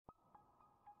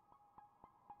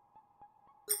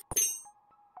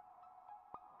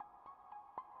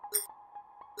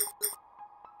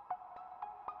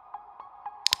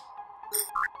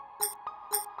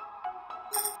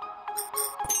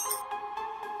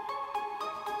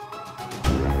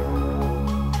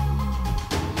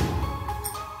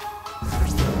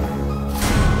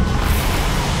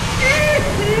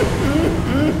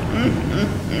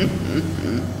Oh,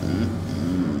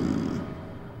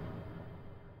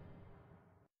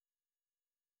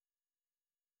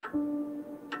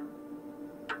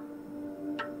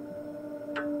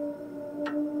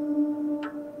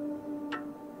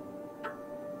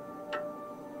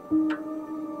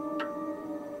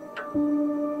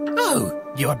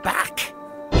 you're back.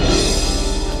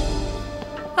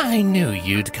 I knew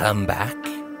you'd come back.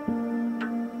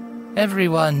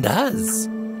 Everyone does,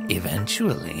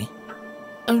 eventually.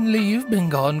 Only you've been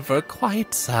gone for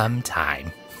quite some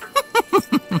time.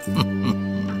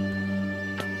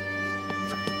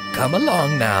 Come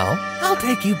along now. I'll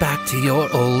take you back to your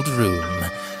old room.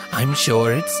 I'm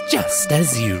sure it's just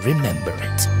as you remember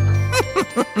it.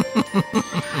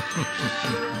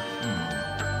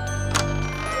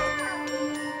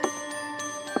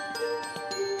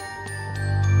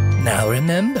 Now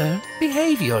remember,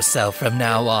 behave yourself from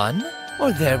now on,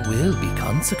 or there will be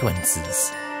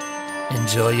consequences.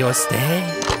 Enjoy your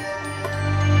stay.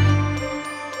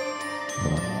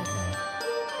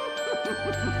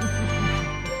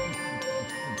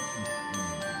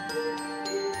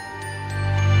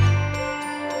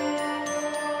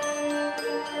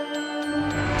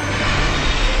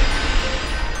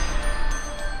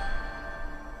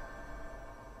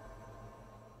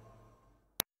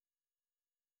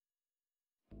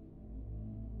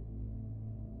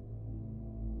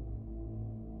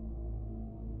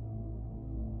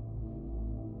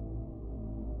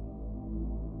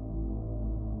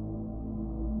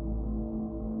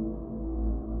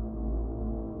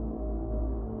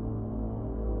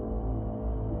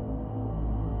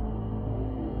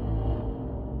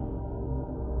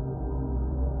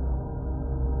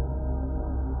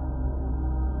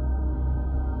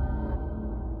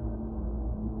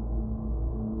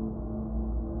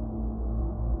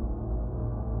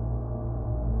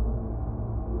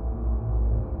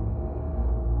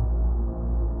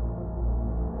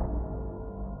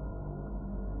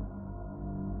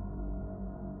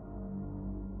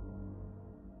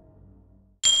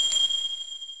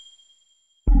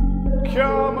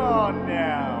 Come on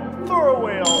now, throw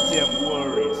away all them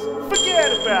worries.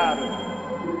 Forget about it.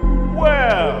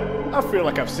 Well, I feel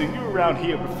like I've seen you around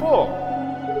here before.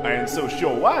 I ain't so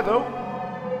sure why though.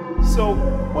 So,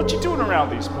 what you doing around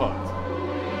these parts?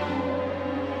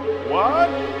 What?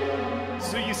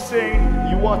 So you're saying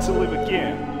you want to live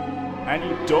again, and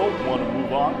you don't want to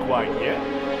move on quite yet?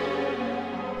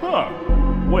 Huh.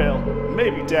 Well,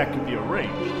 maybe that could be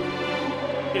arranged.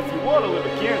 If you want to live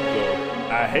again though,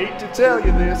 I hate to tell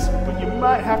you this, but you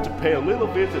might have to pay a little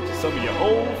visit to some of your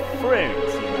old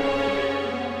friends.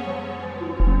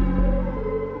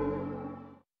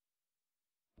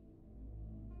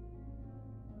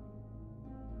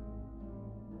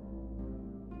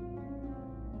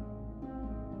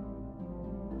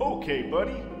 Okay,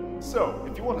 buddy. So,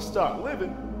 if you want to start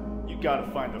living, you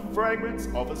gotta find the fragments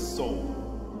of a soul.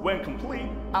 When complete,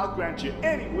 I'll grant you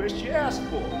any wish you ask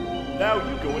for. Now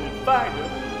you go in and find them,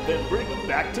 then bring them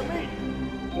back to me.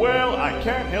 Well, I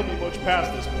can't help you much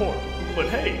past this point, but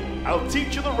hey, I'll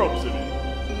teach you the ropes of it.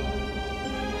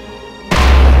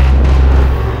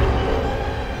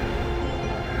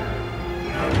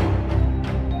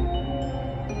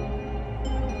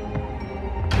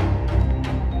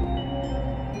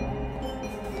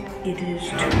 It is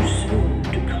too soon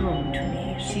to come to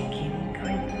me seeking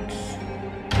guidance.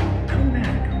 Come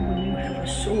back when you have a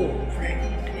soul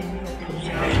fragment in your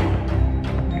possession.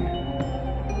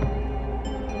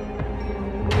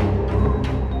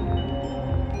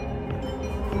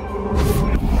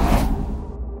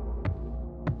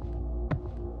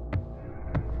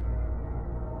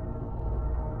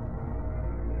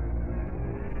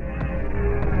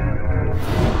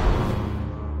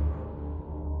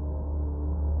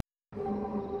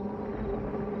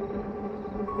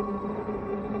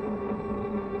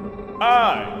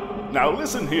 Aye. Now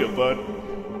listen here, bud.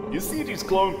 You see these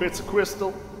glowing bits of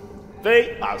crystal?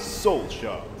 They are soul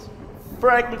shards.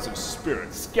 Fragments of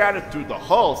spirits scattered through the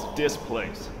halls of this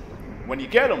place. When you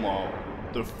get them all,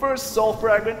 the first soul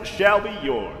fragment shall be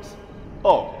yours.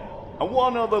 Oh, and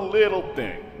one other little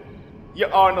thing. You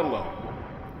aren't alone.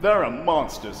 There are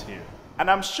monsters here, and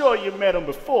I'm sure you met them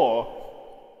before.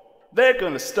 They're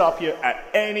gonna stop you at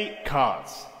any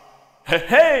cost.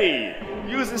 Hey!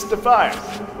 Use this device.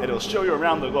 It'll show you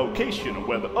around the location of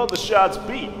where the other shards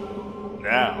be.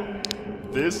 Now,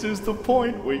 this is the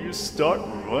point where you start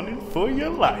running for your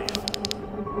life.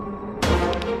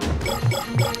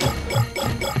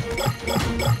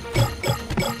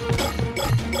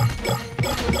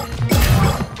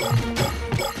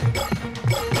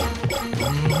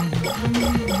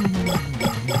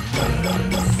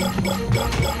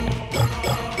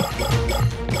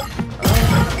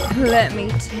 Let me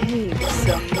take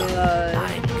some blood.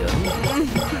 I'm going to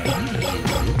find you.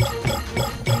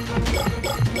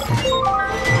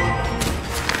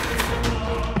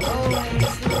 Oh, I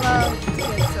just love to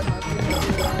get some of your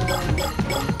blood. I'm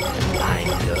going to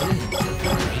find you.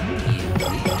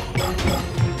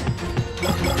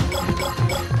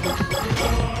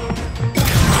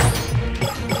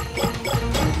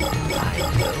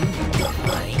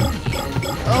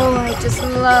 Oh, I just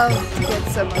love to get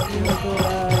some of your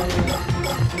blood.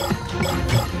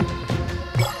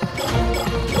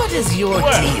 What is your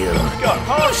deal?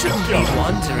 You You shouldn't be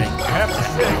wandering. I have to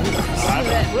say, I'm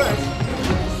impressed.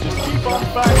 Just keep on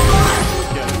fighting.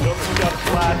 We'll get another shot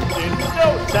flat in no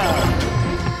time.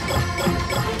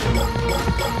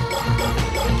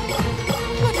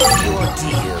 What is your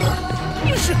deal?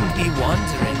 You shouldn't be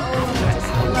wandering.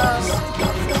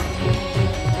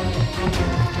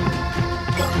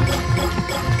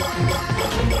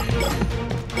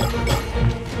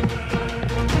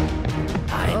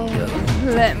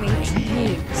 Let me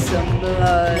take some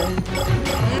blood.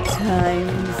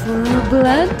 Time for a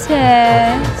blood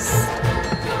test.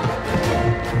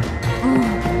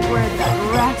 Where'd that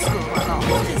rascal run off?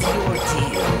 What is your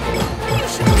deal? You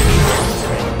shouldn't be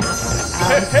wandering.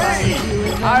 Hey!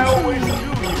 I always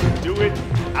knew you could do it.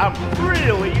 I'm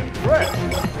really impressed.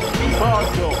 Keep on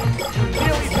going. You're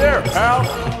nearly there, pal.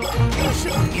 You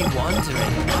shouldn't be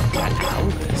wandering after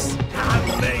hours. I'll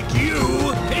make you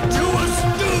into a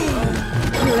stew!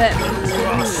 Let me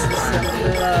take some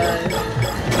blood.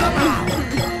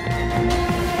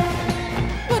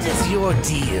 What is your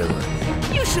deal?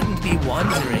 You shouldn't be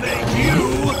wandering. You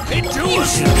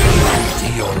should go back to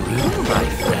your room, my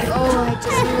friend. Oh, I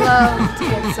just love to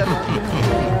get some of your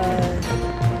blood.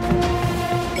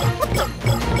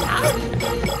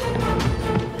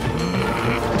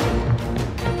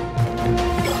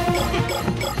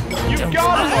 You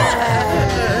got it!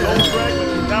 Those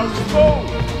fragments are now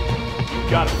exposed. You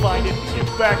gotta find it and get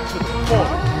back to the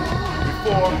corner.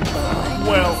 Before,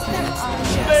 well,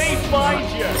 they find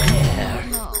you!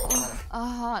 No, a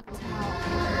hot towel.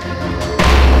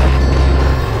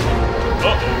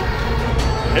 Uh-oh.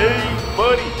 Hey,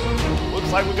 buddy.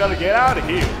 Looks like we gotta get out of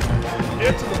here.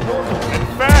 Get to the portal and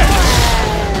fast!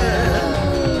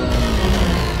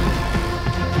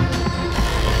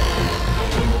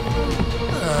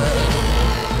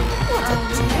 What a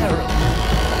terrible...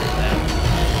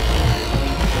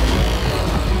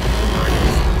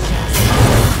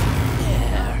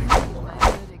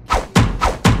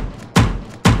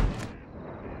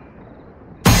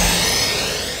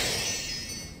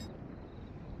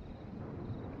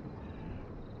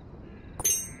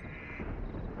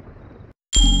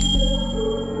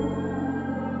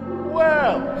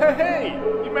 Well, hey,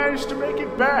 you managed to make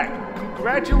it back.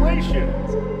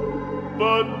 Congratulations.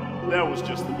 But that was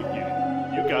just the beginning.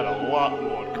 You got a lot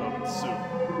more coming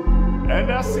soon.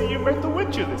 And I see you met the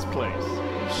witch of this place.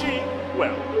 She,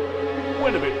 well,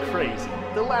 went a bit crazy.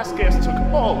 The last guest took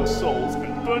all the souls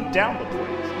and burned down the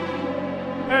place.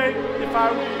 Hey, if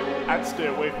I were you, I'd stay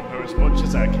away from her as much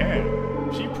as I can.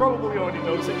 She probably already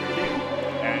knows that you're here.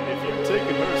 And if you've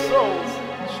taken her souls,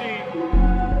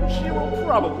 she will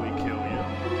probably kill you.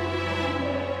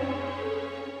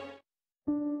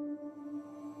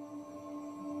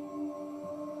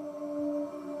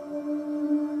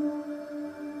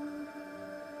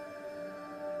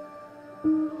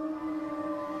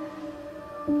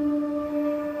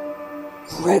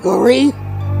 Gregory,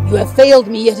 you have failed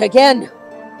me yet again.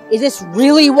 Is this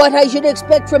really what I should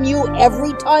expect from you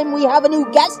every time we have a new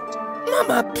guest?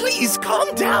 Mama, please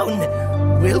calm down.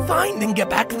 We'll find and get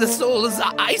back the souls,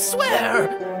 I swear.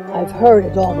 I've heard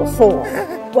it all before.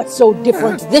 What's so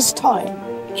different this time?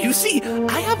 You see,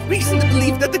 I have reason to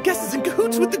believe that the guest is in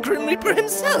cahoots with the Grim Reaper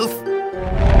himself.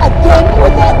 Again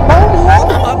with that bonehead?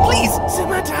 Mama, please,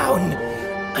 simmer down.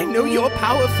 I know you're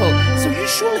powerful, so you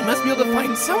surely must be able to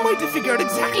find some way to figure out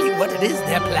exactly what it is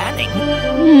they're planning.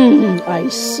 I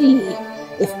see.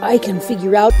 If I can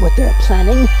figure out what they're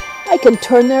planning, I can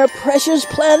turn their precious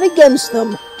plan against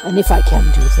them. And if I can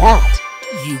do that,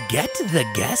 you get the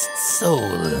guest's soul.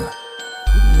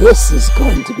 This is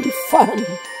going to be fun.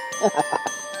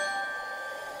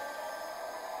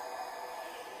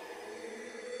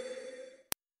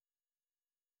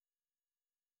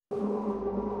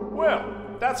 Well,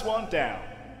 that's one down.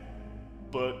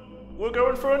 But we're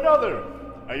going for another.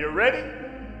 Are you ready?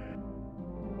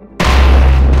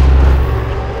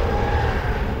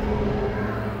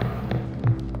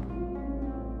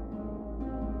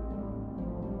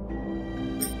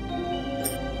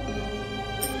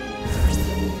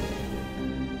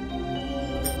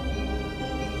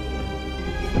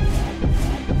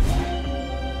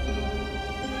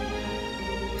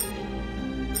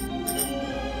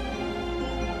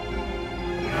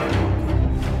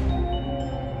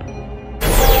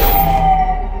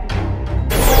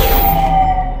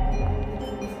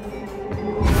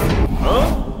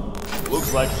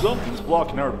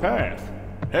 blocking our path.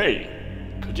 Hey,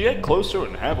 could you get closer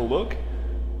and have a look?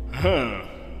 Huh.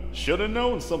 Should have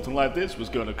known something like this was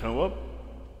gonna come up.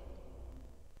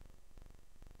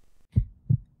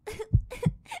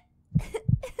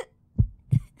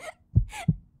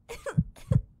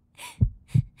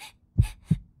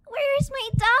 Where's my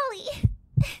dolly?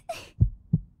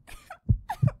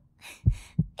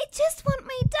 I just want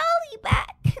my dolly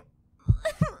back.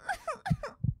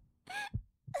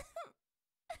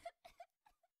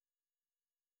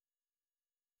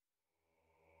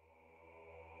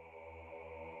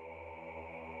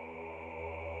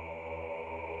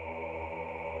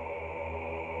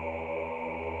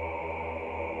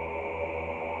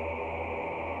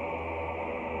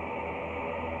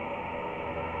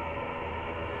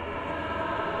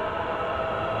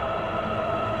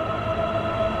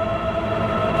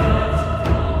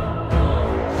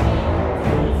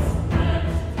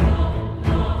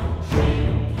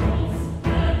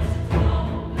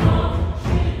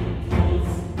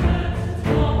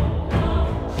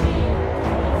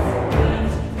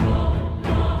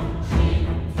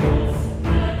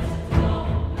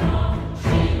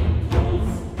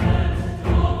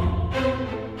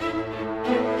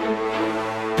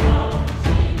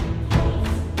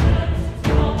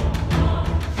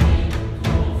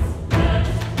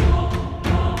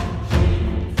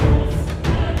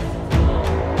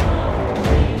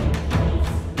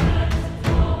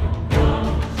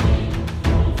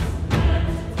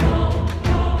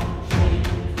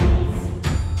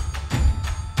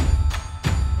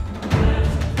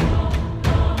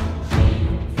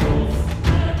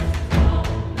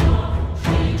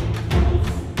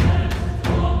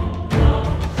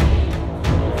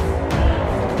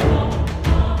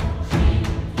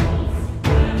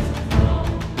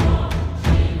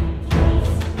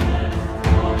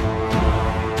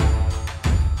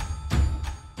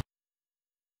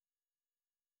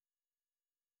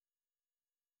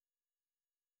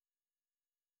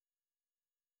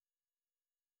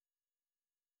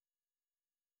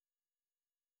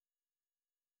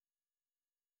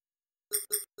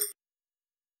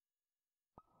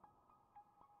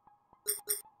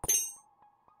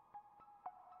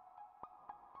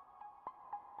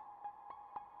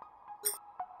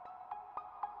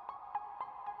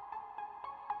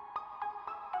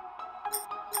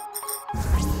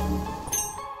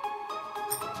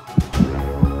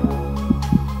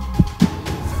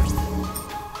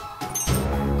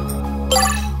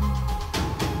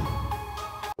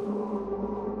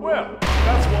 Well,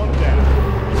 that's one down.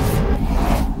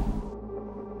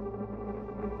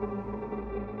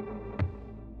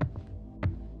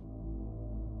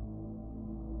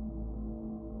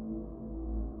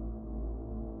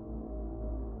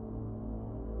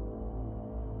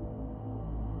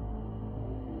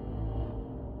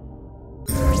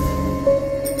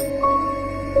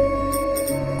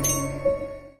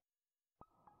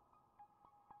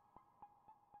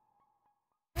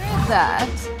 That.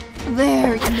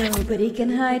 There. Nobody can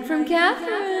hide from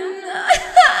Catherine.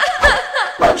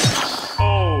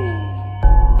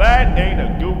 Oh, that ain't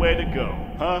a good way to go,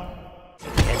 huh?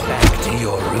 Get back to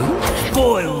your room.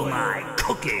 Spoil my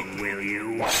cooking, will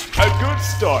you? A good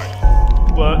start,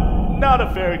 but not a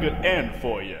very good end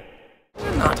for you.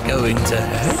 I'm not going to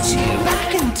hurt you.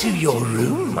 Back into your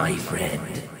room, my friend.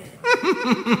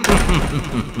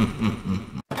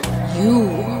 You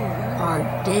are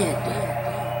dead.